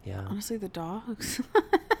 Yeah. Honestly, the dogs.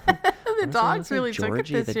 Honestly, Dogs really took it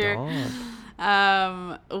Georgie this the year.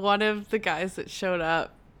 dog. One of the guys that showed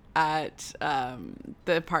up at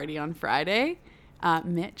the party on Friday,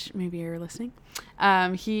 Mitch, maybe you're listening.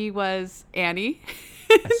 He was Annie.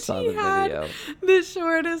 I saw the video. The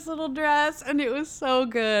shortest little dress, and it was so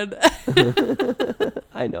good.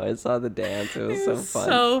 I know. I saw the dance. It was so fun.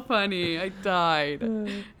 So funny. I died.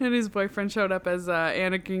 And his boyfriend showed up as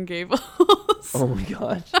Anakin Gables. Oh my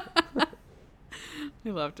gosh. I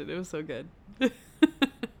loved it. It was so good.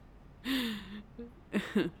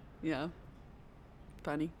 Yeah.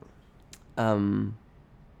 Funny.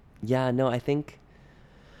 Yeah, no, I think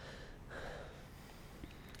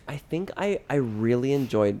I really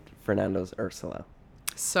enjoyed Fernando's Ursula.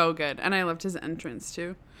 So good. And I loved his entrance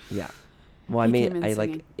too. Yeah. Well, He came in I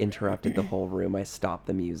singing. interrupted the whole room. I stopped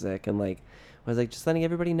the music and was just letting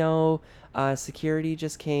everybody know security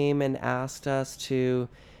just came and asked us to,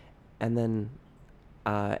 and then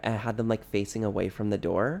I had them facing away from the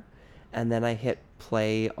door, and then I hit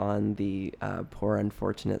play on the Poor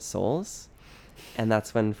Unfortunate Souls, and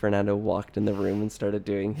that's when Fernando walked in the room and started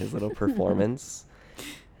doing his little performance.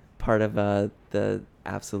 Part of the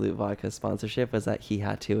Absolute Vodka sponsorship was that he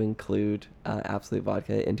had to include Absolute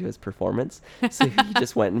Vodka into his performance. So he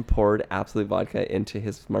just went and poured Absolute Vodka into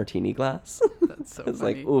his martini glass. That's so It's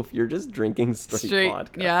funny. oof, you're just drinking straight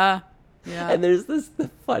vodka. Yeah. Yeah. And there's the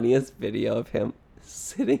funniest video of him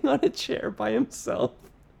sitting on a chair by himself,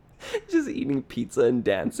 just eating pizza and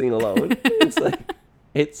dancing alone.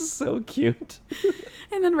 It's so cute.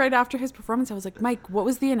 And then right after his performance, I was like, Mike, what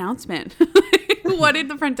was the announcement? What did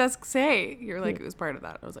the front desk say? You're like, it was part of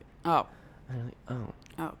that. I was like, oh. And I'm like, oh,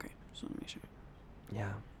 Oh, okay. Just want to make sure.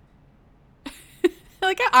 yeah.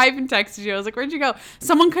 Like, I even texted you. I was like, where'd you go?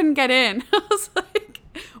 Someone couldn't get in. I was like,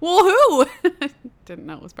 well, who? Didn't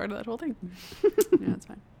know it was part of that whole thing. Yeah, it's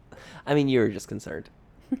fine. I mean, you were just concerned.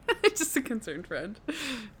 Just a concerned friend.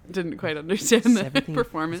 Didn't quite understand the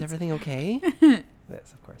performance. Is everything okay?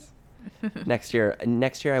 Yes, of course. Next year,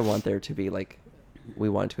 I want there to be we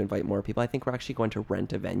want to invite more people. I think we're actually going to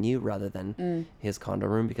rent a venue rather than his condo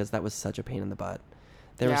room, because that was such a pain in the butt.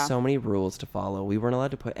 There were so many rules to follow. We weren't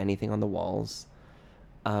allowed to put anything on the walls.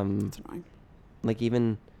 That's annoying.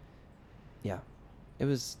 It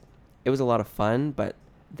was a lot of fun, but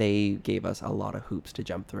they gave us a lot of hoops to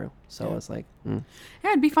jump through. So I was like, Yeah,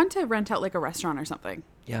 it'd be fun to rent out like a restaurant or something.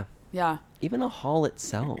 yeah. Yeah. Even a hall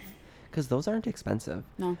itself, because those aren't expensive.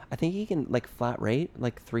 No. I think you can flat rate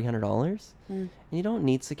 $300, and you don't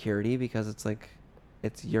need security because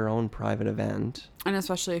it's your own private event. And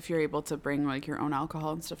especially if you're able to bring your own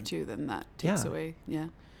alcohol and stuff too, then that takes Yeah. away. Yeah.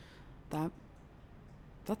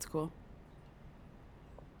 That's cool.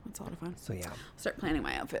 That's a lot of fun. So yeah, Start planning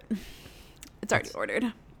my outfit. It's already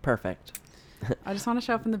ordered. perfect. I just want to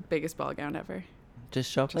show up in the biggest ball gown ever. Just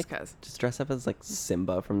show up Just 'cause. just dress up as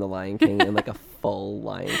Simba from the Lion King in a full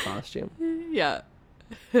lion costume. Yeah.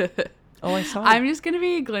 Oh, I saw. I'm just going to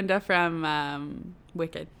be Glinda from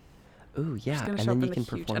Wicked. Ooh, yeah, Just going to and show up then in you the can huge.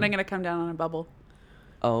 perform. And I'm going to come down on a bubble.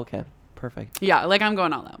 Oh, okay, perfect. Yeah, I'm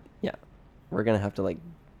going all out. Yeah, we're gonna have to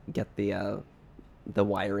get the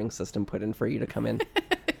wiring system put in for you to come in.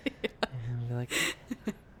 And be like,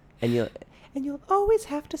 and you'll always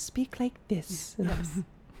have to speak like this.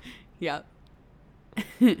 Yeah.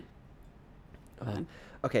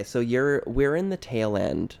 Okay, so we're in the tail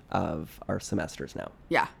end of our semesters now.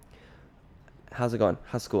 Yeah. How's it going?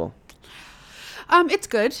 How's school? It's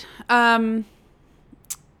good.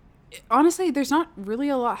 Honestly, there's not really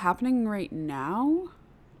a lot happening right now.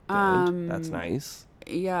 Good. That's nice.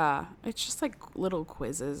 Yeah, it's just little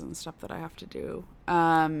quizzes and stuff that I have to do.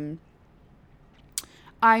 I'm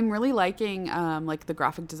really liking the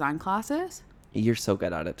graphic design classes. You're so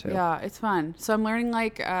good at it too. Yeah, it's fun. So I'm learning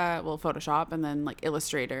Photoshop and then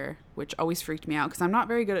Illustrator, which always freaked me out because I'm not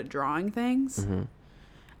very good at drawing things.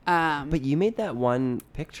 Mm-hmm. But you made that one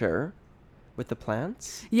picture with the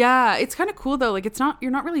plants. Yeah, it's kind of cool though.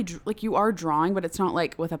 You're not really you are drawing, but it's not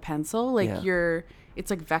with a pencil. It's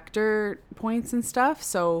vector points and stuff.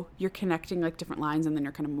 So you're connecting different lines and then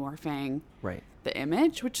you're kind of morphing the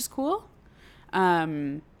image, which is cool.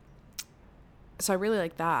 So I really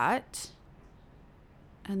like that.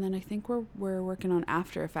 And then I think we're working on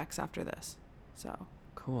After Effects after this. So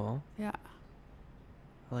cool. yeah,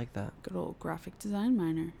 I like that. good old graphic design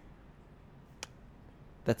minor.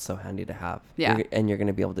 That's so handy to have. Yeah. And you're going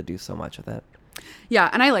to be able to do so much with it.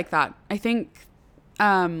 Yeah, and I like that. I think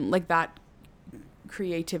that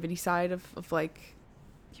creativity side of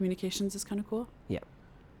communications is kind of cool. Yeah.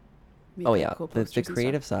 make Oh like, yeah, cool the posters and stuff.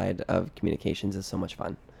 creative side of communications is so much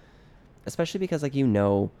fun, especially because like you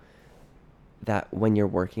know that when you're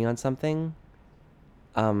working on something,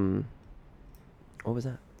 what was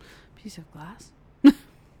that? Piece of glass. A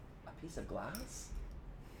piece of glass?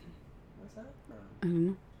 What's that? I don't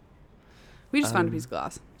know. We just found a piece of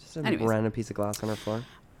glass. Just a Anyways. random piece of glass on our floor.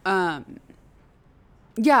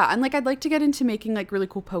 Yeah, and like I'd like to get into making like really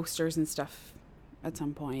cool posters and stuff at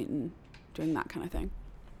some point and doing that kind of thing.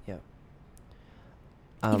 Yeah.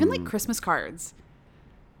 Even like Christmas cards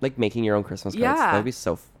like making your own Christmas cards. Yeah.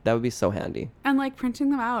 That would be so handy. and like printing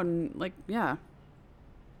them out and like yeah.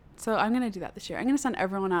 So I'm gonna do that this year. I'm gonna send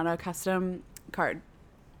everyone out a custom card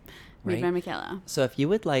made Right. by Michaela. So if you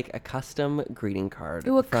would like a custom greeting card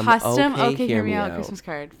Ooh, a from custom. Okay, Hear Me Out Christmas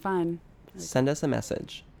card. Fun. send us a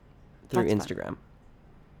message through That's fun. Instagram.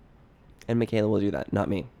 And Michaela will do that, not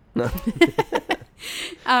me. No.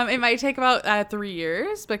 It might take about 3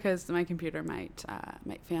 years because my computer might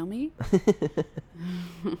fail me.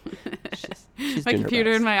 She's My doing her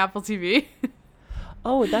computer best. and my Apple TV.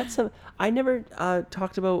 Oh, I never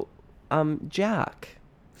talked about Jack.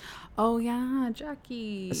 Oh yeah,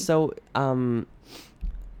 Jackie. So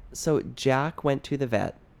Jack went to the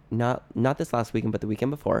vet, not this last weekend, but the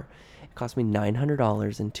weekend before. It cost me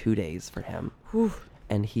 $900 in 2 days for him. Whew.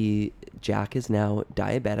 And Jack is now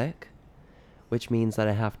diabetic, which means that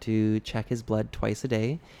I have to check his blood twice a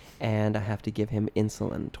day and I have to give him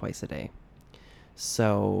insulin twice a day.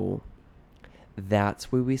 So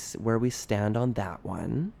that's where we stand on that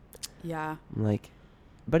one. Yeah. Like,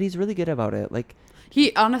 but he's really good about it. Like,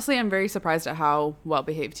 He honestly, I'm very surprised at how well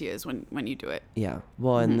behaved he is when you do it. yeah.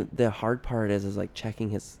 Well, and the hard part is like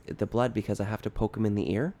checking the blood because I have to poke him in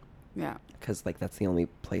the ear Yeah. because like that's the only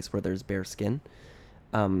place where there's bare skin.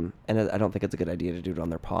 And I don't think it's a good idea to do it on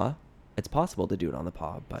their paw. It's possible to do it on the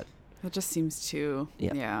paw, but That just seems too.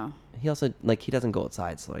 Yeah. Yeah. he also like he doesn't go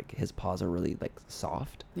outside, so like his paws are really like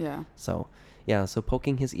soft. Yeah. So yeah, so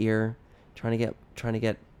poking his ear, trying to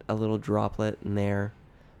get a little droplet in there,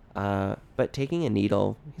 but taking a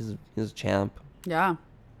needle, he's a champ. Yeah.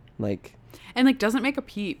 Like And like doesn't make a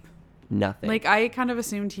peep. nothing. Like I kind of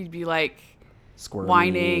assumed he'd be like Squirmy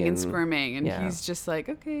whining and squirming, and yeah. he's just like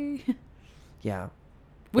okay. Yeah.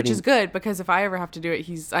 Which But is good because if I ever have to do it,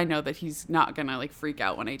 I know that he's not gonna like freak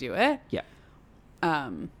out when I do it. Yeah.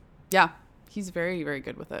 Yeah, he's very, very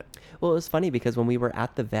good with it. Well, it was funny because when we were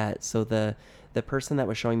at the vet, so the person that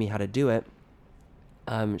was showing me how to do it,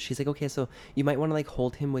 she's like, okay, so you might want to like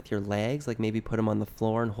hold him with your legs, like maybe put him on the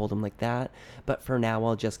floor and hold him like that. But for now,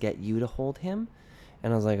 I'll just get you to hold him.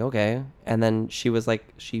 And I was like, okay. And then she was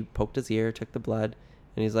like, she poked his ear, took the blood,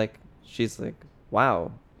 and she's like,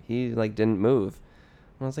 wow, he like didn't move.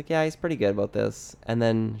 And I was like, yeah, he's pretty good about this. And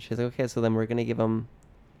then she's like, okay, so then we're gonna give him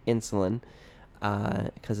insulin.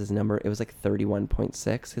 Because his number, it was like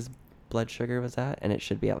 31.6 his blood sugar was at, and it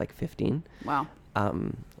should be at like 15. Wow.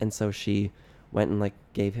 And so she went and like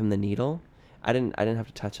gave him the needle. I didn't have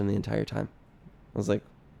to touch him the entire time. I was like,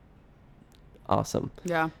 awesome.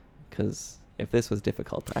 Yeah. Because if this was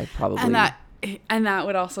difficult, I probably And that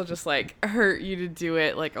would also just like hurt you to do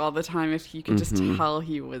it like all the time if you could just tell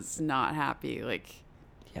he was not happy. Like,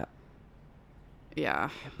 yeah. yeah.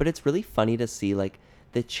 But it's really funny to see like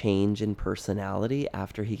the change in personality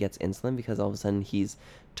after he gets insulin, because all of a sudden he's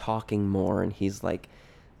talking more and he's like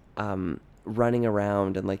running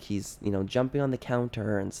around and like he's, jumping on the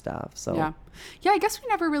counter and stuff. So Yeah. Yeah, I guess we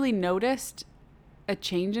never really noticed a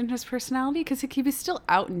change in his personality because he was still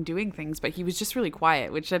out and doing things, but he was just really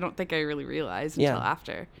quiet, which I don't think I really realized until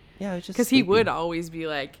after. Yeah, it's just Because he would always be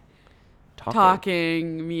like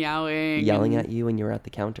talking, meowing, yelling at you when you were at the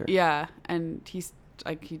counter. Yeah, and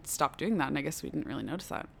he'd stopped doing that, and I guess we didn't really notice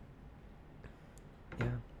that. Yeah.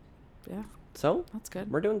 Yeah, So that's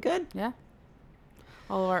good. we're doing good. Yeah.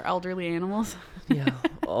 All of our elderly animals. Yeah.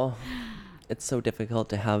 Oh, it's so difficult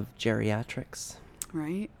to have geriatrics.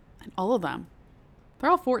 Right? And all of them. They're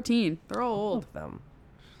all 14. They're all All old. of them.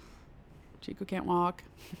 Chico can't walk.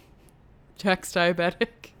 Jack's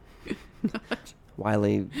diabetic.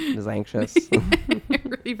 Wiley is anxious.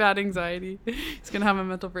 Really bad anxiety. He's going to have a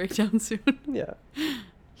mental breakdown soon. Yeah.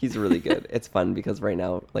 He's really good. It's fun because right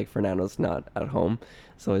now, like, Fernando's not at home.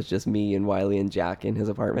 So it's just me and Wiley and Jack in his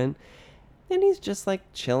apartment. And he's just, like,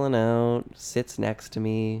 chilling out, sits next to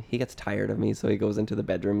me. He gets tired of me, so he goes into the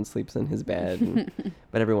bedroom and sleeps in his bed.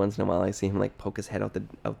 But every once in a while, I see him, like, poke his head out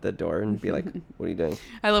the door and be like, what are you doing?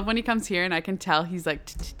 I love when he comes here and I can tell he's like,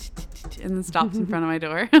 and then stops in front of my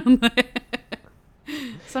door.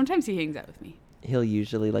 Sometimes he hangs out with me. He'll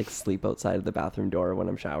usually, like, sleep outside of the bathroom door when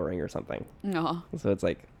I'm showering or something. No. So it's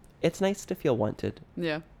like, it's nice to feel wanted.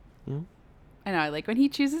 Yeah. You know? I know. I like when he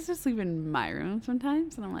chooses to sleep in my room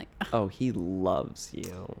sometimes, and I'm like, Oh, he loves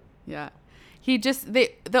you. yeah. He just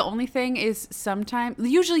the only thing is sometimes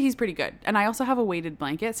usually he's pretty good, and I also have a weighted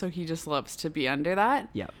blanket, so he just loves to be under that.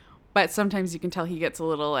 Yeah. But sometimes you can tell he gets a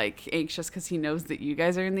little like anxious because he knows that you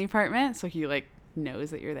guys are in the apartment, so he like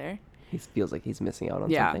knows that you're there. He feels like he's missing out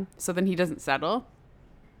on Yeah. something. So then he doesn't settle.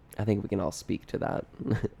 I think we can all speak to that.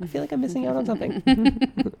 I feel like I'm missing out on something.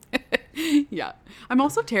 Yeah. I'm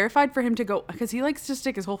also terrified for him to go because he likes to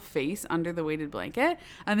stick his whole face under the weighted blanket.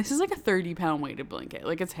 And this is like a 30-pound weighted blanket.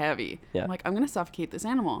 Like it's heavy. Yeah. I'm like, I'm going to suffocate this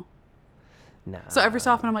animal. Nah. So every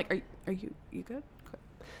so often I'm like, are you good?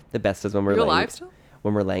 The best is when we're Are you laying, alive still?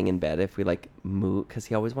 when we're laying in bed, if we like move, because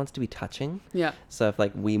he always wants to be touching. Yeah. So if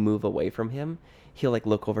like we move away from him, he'll like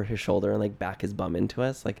look over his shoulder and like back his bum into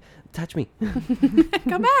us, like, touch me.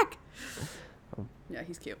 Come back. Yeah,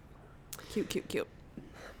 he's cute. Cute.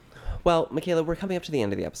 Well, Michaela, we're coming up to the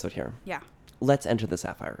end of the episode here. Yeah. Let's enter the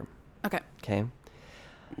sapphire room. Okay. Okay.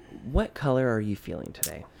 What color are you feeling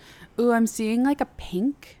today? Ooh, I'm seeing like a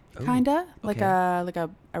pink, Ooh, kinda like okay.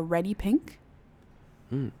 a reddy pink.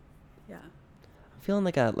 Mm. Yeah. I'm feeling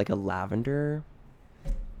like a lavender,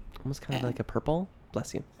 almost kind of like a purple.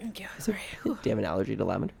 Bless you. Thank you. Sorry. Do you have an allergy to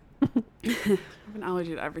lavender? I have an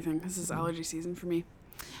allergy to everything. This is allergy season for me.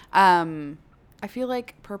 I feel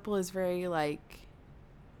like purple is very like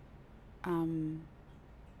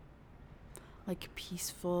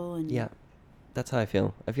peaceful and Yeah, that's how I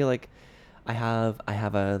feel. I feel like I have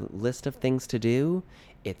a list of things to do.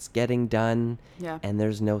 It's getting done. Yeah. And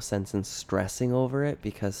there's no sense in stressing over it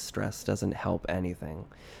because stress doesn't help anything.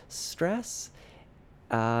 Stress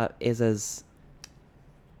is as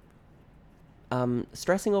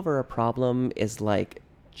stressing over a problem is like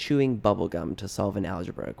chewing bubblegum to solve an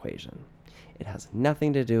algebra equation. It has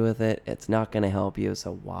nothing to do with it. It's not going to help you,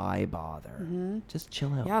 so why bother? Mm-hmm. Just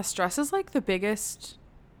chill out. Yeah, stress is like the biggest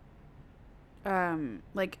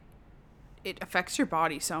like it affects your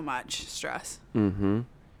body so much, stress. Mm-hmm.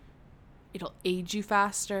 It'll age you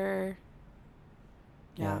faster.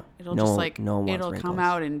 Yeah. It'll No just one- like no one wants it'll wrinkles. come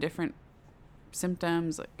out in different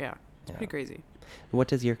symptoms. Like it's Yeah. pretty crazy. What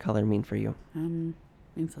does your color mean for you?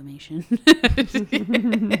 Inflammation.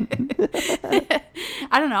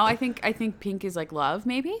 I don't know. I think pink is like love,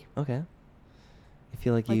 maybe. Okay. I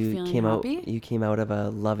feel like Like you feeling came happy? out. You came out of a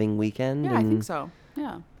loving weekend. Yeah, I think and so.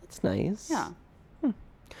 Yeah. That's nice. Yeah.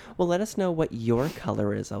 Well, let us know what your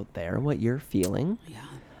color is out there. What you're feeling. Yeah.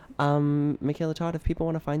 Michaela Todd. If people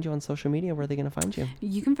want to find you on social media, where are they going to find you?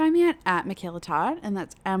 You can find me at Michaela Todd, and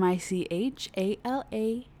that's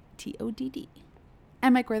MICHALATODD.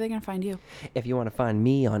 And Mike, where are they going to find you? If you want to find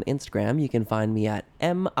me on Instagram, you can find me at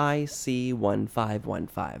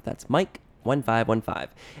MIC1515. That's Mike1515.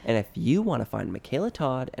 And if you want to find Michaela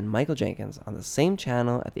Todd and Michael Jenkins on the same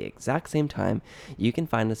channel at the exact same time, you can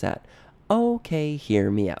find us at OK Hear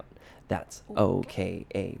Me Out. That's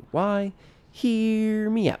OKAY Hear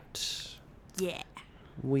Me Out. Yeah.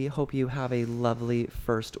 We hope you have a lovely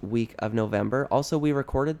first week of November. Also, we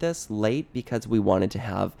recorded this late because we wanted to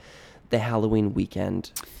have the Halloween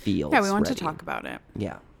weekend feels. Yeah, we wanted ready. to talk about it.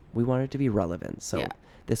 Yeah, we want it to be relevant. So Yeah.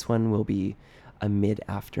 this one will be a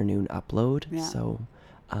mid-afternoon upload. Yeah. So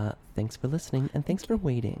thanks for listening and thanks for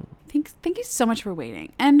waiting. Thank you so much for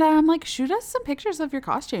waiting. And shoot us some pictures of your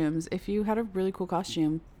costumes. If you had a really cool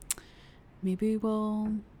costume, maybe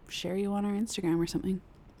we'll share you on our Instagram or something.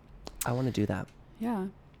 I want to do that. Yeah.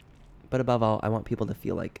 But above all, I want people to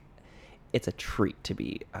feel like it's a treat to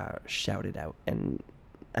be shouted out. And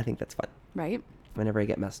I think that's fun. Right? Whenever I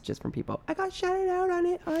get messages from people, I got shouted out on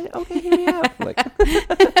it. Okay, hear me out.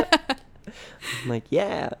 I'm like,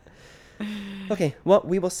 yeah. Okay, well,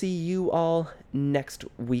 we will see you all next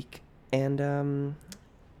week. And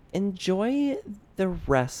enjoy the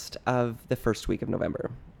rest of the first week of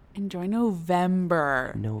November. Enjoy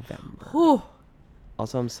November. Whew.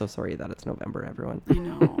 Also, I'm so sorry that it's November, everyone. I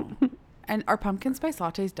know. And are pumpkin spice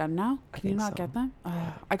lattes done now? Can you think not so. get them?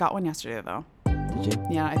 I got one yesterday, though. Did you?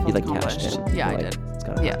 Yeah, I felt You accomplished. cashed in? Yeah, You're I like, did. It's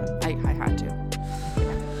gotta Yeah, happen. I had to.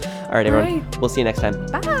 All right, everyone. All right. We'll see you next time.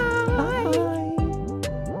 Bye.